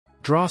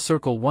Draw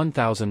circle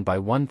 1000 by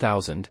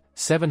 1000,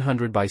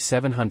 700 by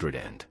 700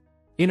 and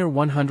inner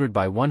 100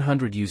 by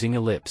 100 using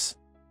ellipse.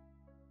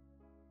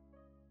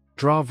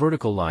 Draw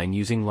vertical line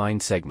using line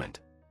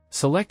segment.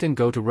 Select and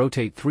go to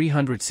rotate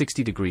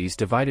 360 degrees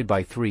divided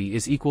by 3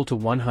 is equal to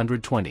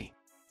 120.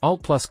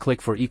 Alt plus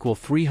click for equal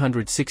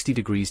 360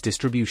 degrees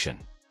distribution.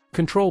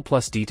 Control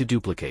plus D to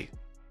duplicate.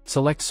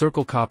 Select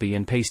circle, copy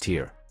and paste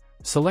here.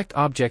 Select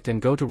object and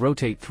go to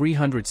rotate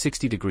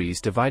 360 degrees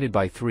divided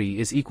by 3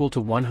 is equal to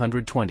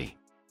 120.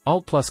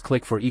 Alt plus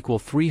click for equal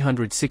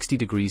 360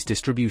 degrees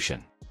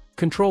distribution.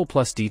 Control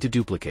plus D to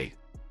duplicate.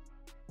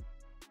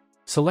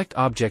 Select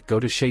object, go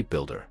to shape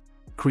builder.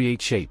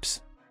 Create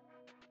shapes.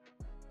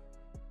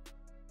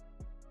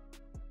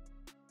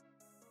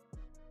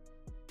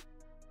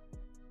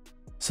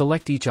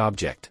 Select each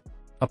object.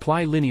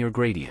 Apply linear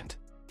gradient.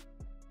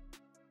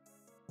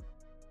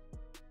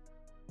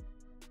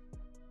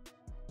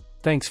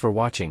 Thanks for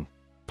watching.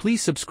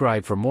 Please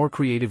subscribe for more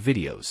creative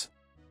videos.